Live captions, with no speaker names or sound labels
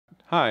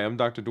Hi, I'm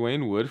Dr.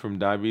 Dwain Woode from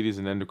Diabetes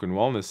and Endocrine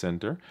Wellness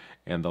Center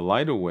and the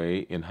Light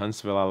Away in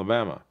Huntsville,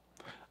 Alabama.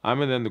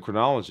 I'm an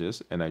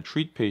endocrinologist and I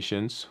treat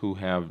patients who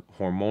have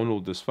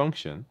hormonal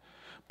dysfunction,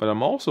 but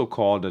I'm also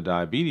called a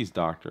diabetes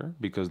doctor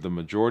because the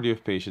majority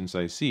of patients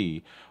I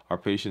see are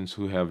patients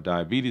who have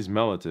diabetes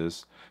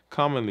mellitus,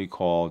 commonly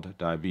called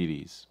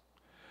diabetes.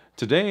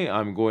 Today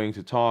I'm going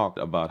to talk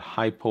about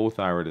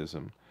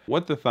hypothyroidism,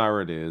 what the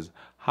thyroid is,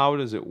 how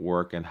does it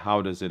work, and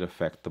how does it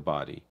affect the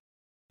body.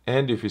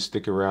 And if you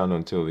stick around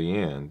until the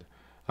end,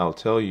 I'll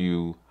tell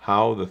you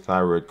how the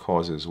thyroid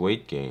causes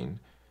weight gain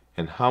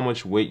and how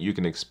much weight you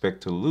can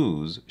expect to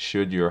lose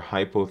should your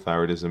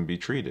hypothyroidism be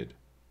treated.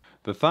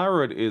 The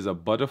thyroid is a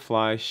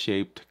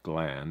butterfly-shaped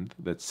gland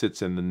that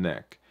sits in the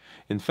neck.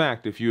 In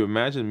fact, if you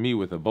imagine me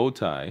with a bow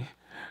tie,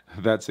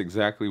 that's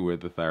exactly where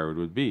the thyroid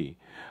would be.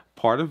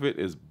 Part of it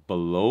is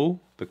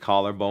below the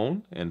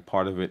collarbone and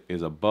part of it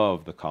is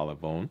above the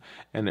collarbone,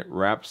 and it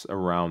wraps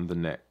around the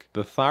neck.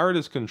 The thyroid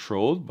is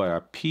controlled by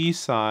a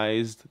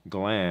pea-sized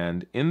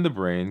gland in the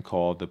brain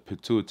called the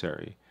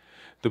pituitary.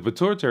 The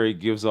pituitary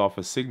gives off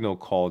a signal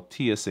called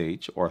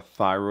TSH, or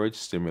thyroid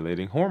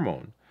stimulating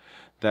hormone.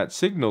 That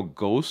signal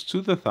goes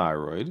to the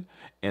thyroid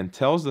and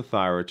tells the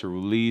thyroid to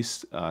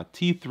release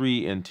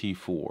T3 and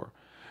T4.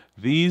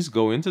 These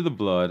go into the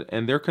blood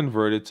and they're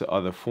converted to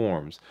other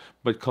forms,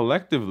 but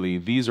collectively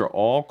these are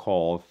all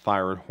called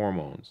thyroid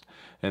hormones.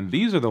 And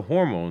these are the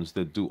hormones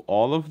that do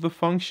all of the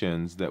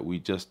functions that we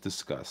just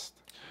discussed.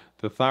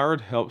 The thyroid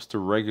helps to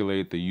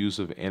regulate the use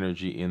of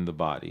energy in the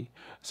body.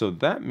 So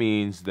that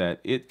means that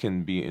it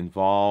can be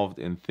involved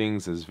in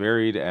things as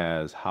varied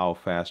as how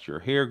fast your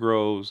hair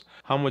grows,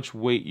 how much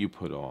weight you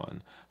put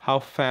on, how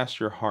fast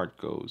your heart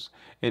goes,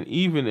 and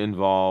even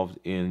involved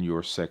in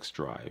your sex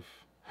drive.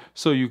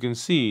 So you can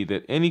see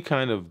that any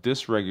kind of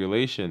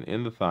dysregulation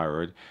in the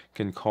thyroid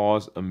can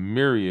cause a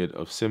myriad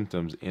of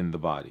symptoms in the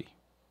body.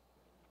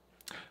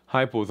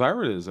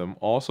 Hypothyroidism,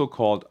 also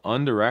called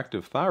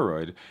underactive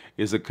thyroid,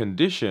 is a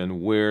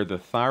condition where the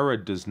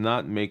thyroid does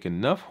not make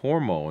enough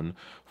hormone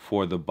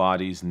for the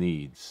body's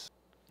needs.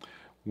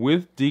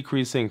 With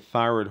decreasing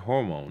thyroid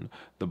hormone,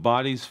 the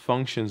body's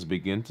functions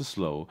begin to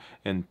slow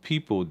and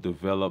people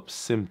develop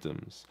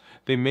symptoms.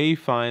 They may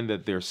find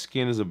that their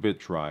skin is a bit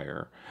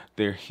drier,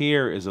 their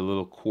hair is a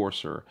little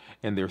coarser,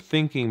 and their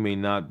thinking may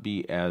not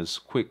be as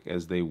quick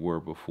as they were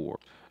before.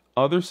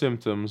 Other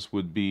symptoms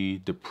would be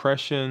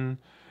depression,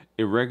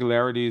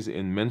 irregularities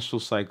in menstrual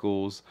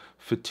cycles,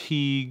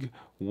 fatigue,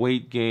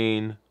 weight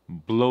gain,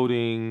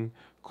 bloating,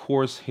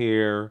 coarse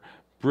hair,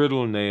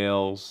 brittle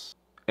nails,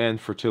 and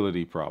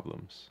fertility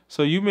problems.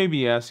 So you may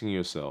be asking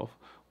yourself,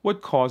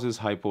 what causes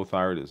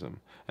hypothyroidism?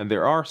 And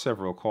there are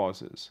several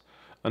causes.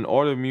 An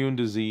autoimmune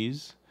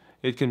disease,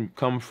 it can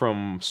come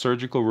from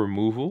surgical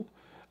removal,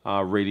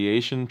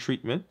 radiation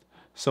treatment.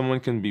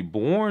 Someone can be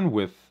born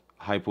with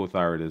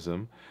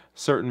hypothyroidism.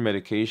 Certain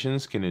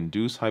medications can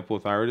induce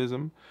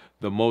hypothyroidism.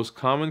 The most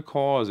common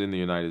cause in the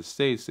United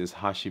States is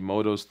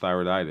Hashimoto's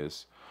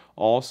thyroiditis,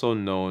 also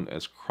known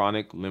as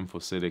chronic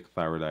lymphocytic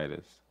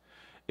thyroiditis.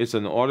 It's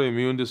an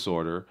autoimmune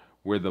disorder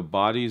where the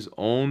body's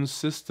own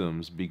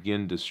systems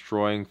begin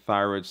destroying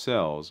thyroid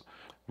cells,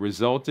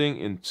 resulting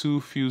in too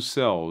few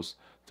cells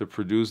to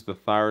produce the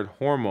thyroid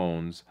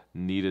hormones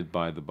needed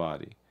by the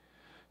body.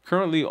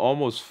 Currently,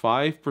 almost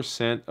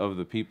 5% of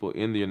the people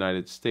in the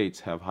United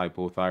States have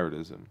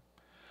hypothyroidism.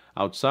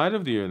 Outside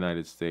of the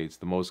United States,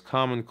 the most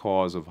common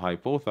cause of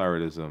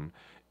hypothyroidism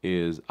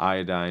is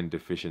iodine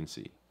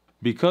deficiency.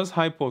 Because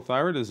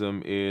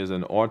hypothyroidism is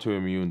an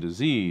autoimmune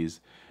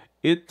disease,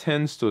 it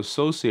tends to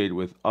associate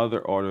with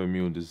other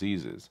autoimmune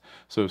diseases.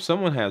 So if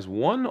someone has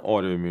one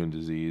autoimmune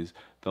disease,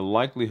 the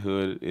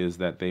likelihood is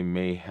that they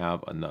may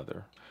have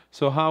another.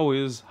 So how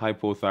is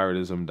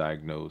hypothyroidism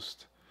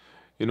diagnosed?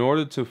 In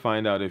order to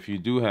find out if you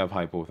do have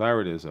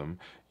hypothyroidism,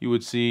 you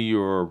would see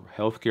your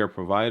healthcare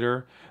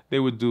provider. They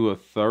would do a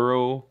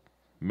thorough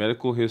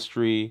medical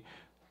history,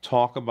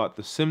 talk about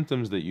the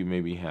symptoms that you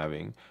may be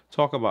having,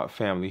 talk about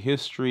family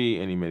history,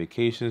 any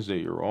medications that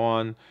you're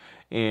on,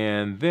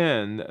 and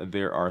then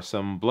there are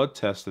some blood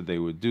tests that they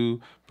would do,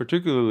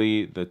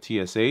 particularly the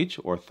TSH,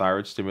 or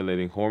thyroid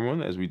stimulating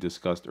hormone, as we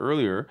discussed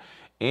earlier,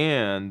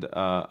 and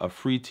a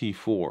free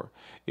T4.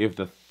 If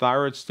the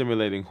thyroid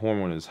stimulating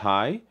hormone is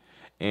high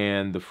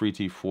and the free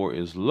T4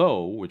 is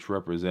low, which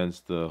represents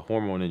the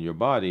hormone in your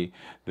body,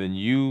 then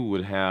you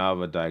would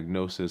have a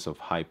diagnosis of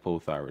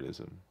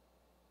hypothyroidism.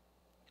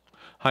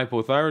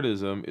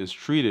 Hypothyroidism is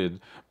treated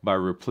by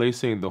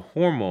replacing the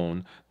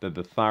hormone that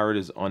the thyroid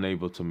is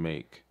unable to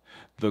make.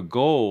 The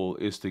goal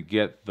is to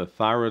get the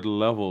thyroid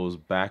levels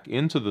back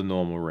into the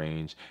normal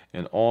range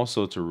and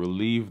also to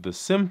relieve the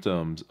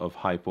symptoms of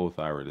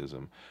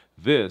hypothyroidism.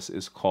 This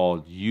is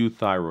called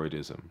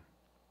euthyroidism.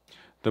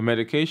 The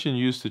medication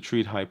used to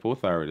treat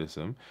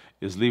hypothyroidism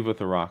is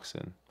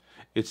levothyroxine.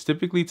 It's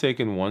typically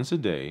taken once a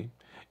day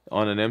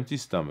on an empty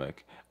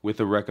stomach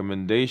with a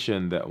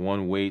recommendation that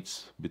one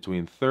waits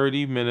between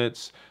 30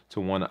 minutes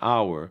to 1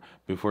 hour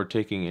before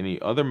taking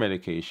any other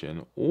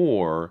medication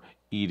or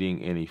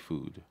eating any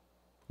food.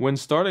 When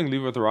starting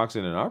levothyroxine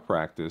in our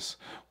practice,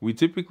 we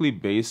typically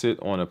base it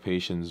on a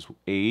patient's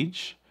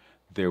age,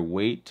 their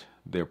weight,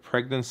 their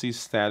pregnancy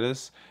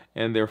status,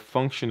 and their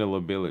functional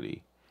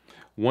ability.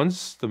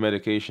 Once the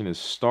medication is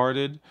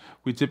started,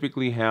 we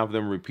typically have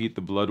them repeat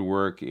the blood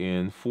work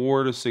in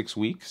 4 to 6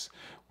 weeks.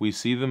 We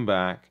see them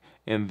back,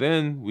 and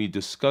then we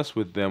discuss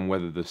with them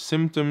whether the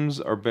symptoms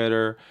are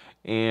better,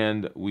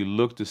 and we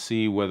look to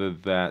see whether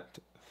that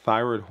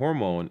thyroid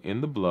hormone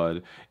in the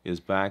blood is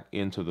back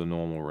into the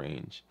normal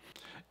range.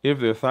 If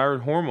their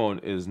thyroid hormone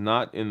is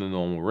not in the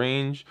normal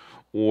range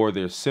or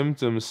their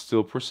symptoms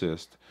still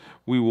persist,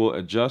 we will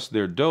adjust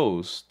their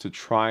dose to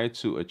try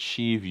to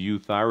achieve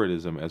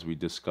euthyroidism, as we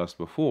discussed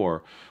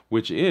before,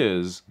 which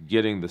is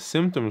getting the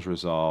symptoms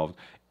resolved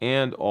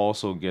and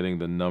also getting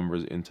the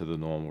numbers into the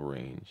normal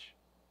range.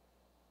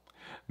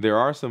 There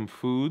are some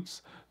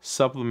foods,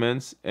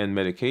 supplements, and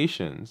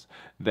medications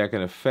that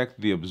can affect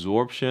the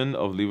absorption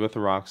of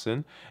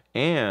levothyroxine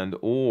and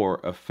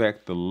or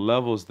affect the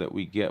levels that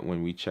we get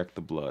when we check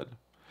the blood.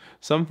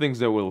 Some things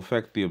that will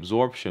affect the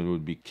absorption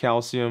would be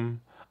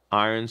calcium,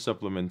 iron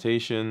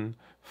supplementation,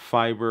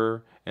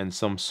 fiber, and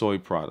some soy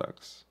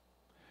products.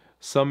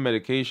 Some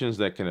medications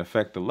that can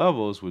affect the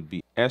levels would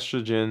be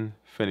estrogen,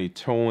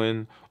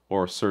 phenytoin,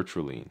 or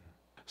sertraline.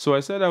 So I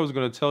said I was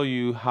going to tell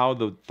you how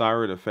the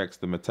thyroid affects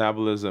the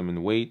metabolism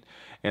and weight,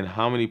 and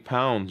how many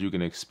pounds you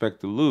can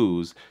expect to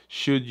lose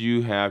should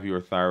you have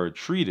your thyroid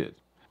treated.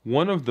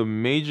 One of the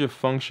major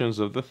functions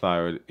of the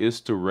thyroid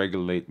is to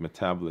regulate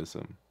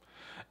metabolism.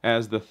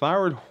 As the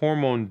thyroid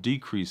hormone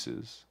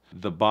decreases,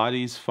 the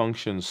body's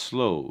function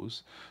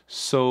slows,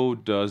 so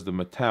does the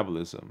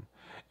metabolism,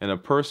 and a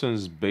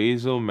person's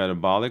basal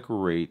metabolic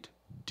rate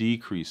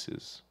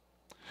decreases.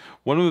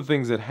 One of the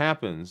things that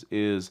happens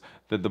is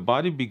that the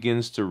body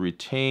begins to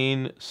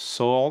retain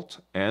salt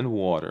and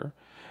water,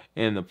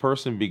 and the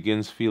person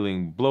begins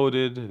feeling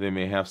bloated. They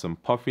may have some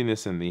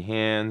puffiness in the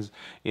hands,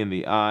 in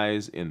the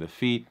eyes, in the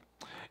feet,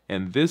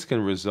 and this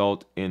can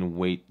result in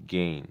weight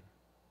gain.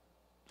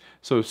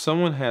 So if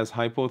someone has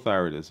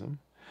hypothyroidism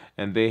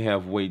and they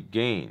have weight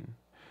gain,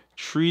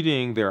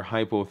 treating their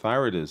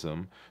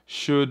hypothyroidism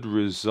should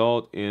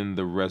result in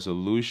the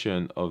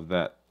resolution of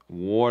that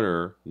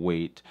water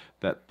weight,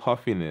 that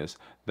puffiness,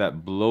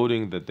 that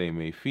bloating that they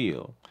may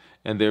feel.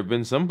 And there have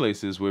been some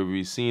places where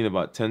we've seen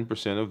about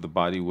 10% of the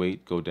body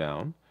weight go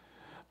down,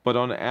 but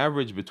on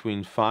average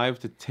between 5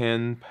 to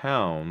 10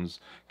 pounds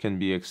can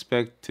be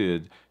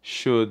expected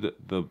should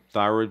the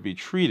thyroid be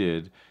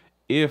treated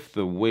if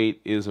the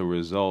weight is a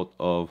result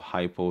of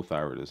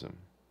hypothyroidism.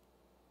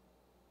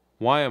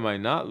 Why am I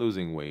not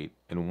losing weight,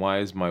 and why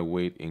is my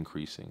weight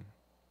increasing?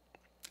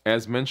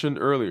 As mentioned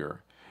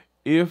earlier,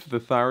 if the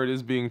thyroid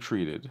is being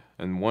treated,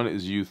 and one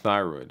is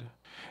euthyroid,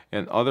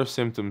 and other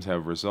symptoms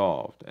have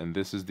resolved, and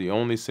this is the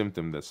only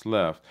symptom that's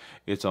left,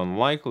 it's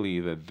unlikely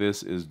that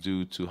this is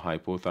due to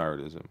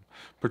hypothyroidism,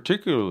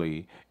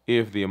 particularly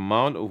if the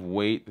amount of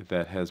weight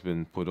that has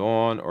been put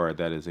on or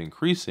that is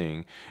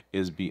increasing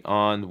is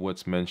beyond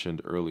what's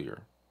mentioned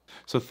earlier.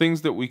 So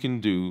things that we can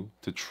do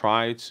to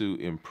try to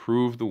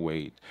improve the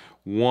weight.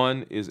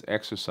 One is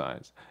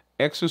exercise.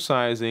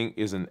 Exercising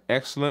is an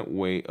excellent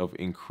way of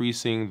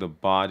increasing the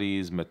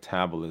body's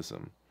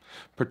metabolism,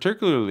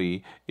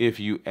 particularly if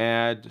you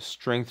add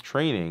strength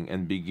training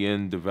and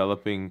begin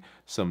developing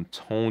some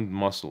toned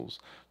muscles.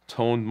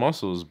 Toned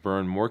muscles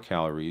burn more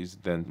calories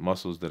than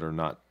muscles that are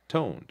not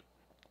toned.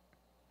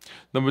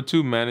 Number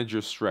 2, manage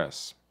your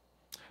stress.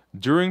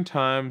 During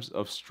times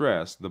of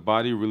stress, the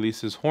body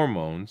releases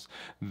hormones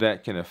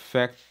that can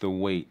affect the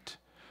weight.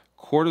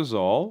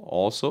 Cortisol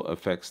also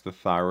affects the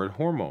thyroid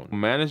hormone.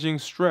 Managing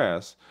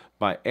stress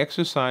by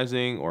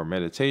exercising or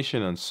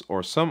meditation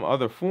or some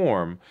other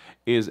form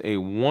is a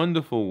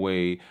wonderful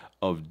way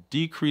of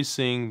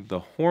decreasing the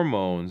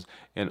hormones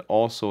and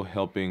also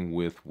helping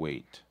with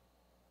weight.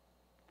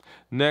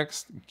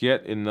 Next,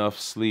 get enough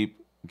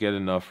sleep, get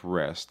enough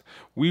rest.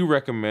 We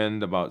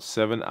recommend about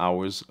 7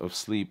 hours of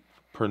sleep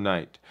per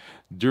night.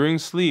 During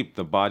sleep,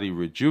 the body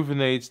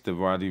rejuvenates, the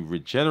body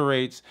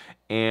regenerates,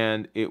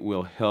 and it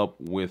will help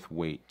with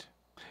weight.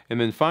 And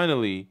then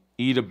finally,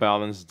 eat a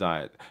balanced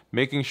diet,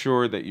 making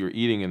sure that you're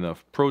eating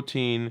enough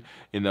protein,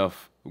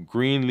 enough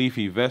green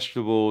leafy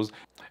vegetables,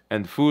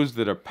 and foods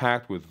that are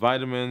packed with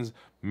vitamins,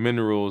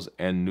 minerals,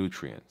 and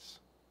nutrients.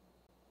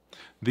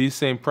 These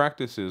same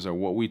practices are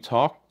what we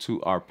talk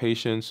to our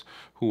patients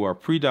who are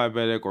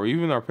pre-diabetic, or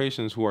even our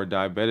patients who are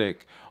diabetic,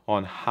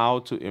 on how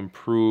to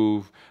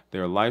improve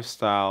their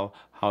lifestyle,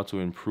 how to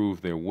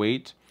improve their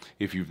weight.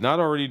 If you've not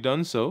already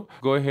done so,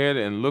 go ahead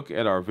and look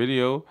at our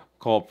video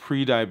called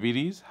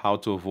Pre-Diabetes, How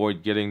to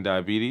Avoid Getting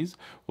Diabetes.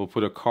 We'll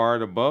put a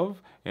card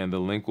above and the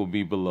link will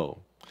be below.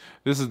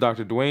 This is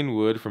Dr. Dwain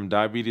Woode from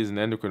Diabetes and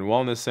Endocrine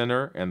Wellness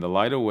Center and The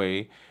Light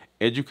Away,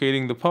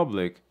 educating the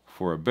public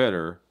for a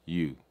better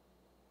you.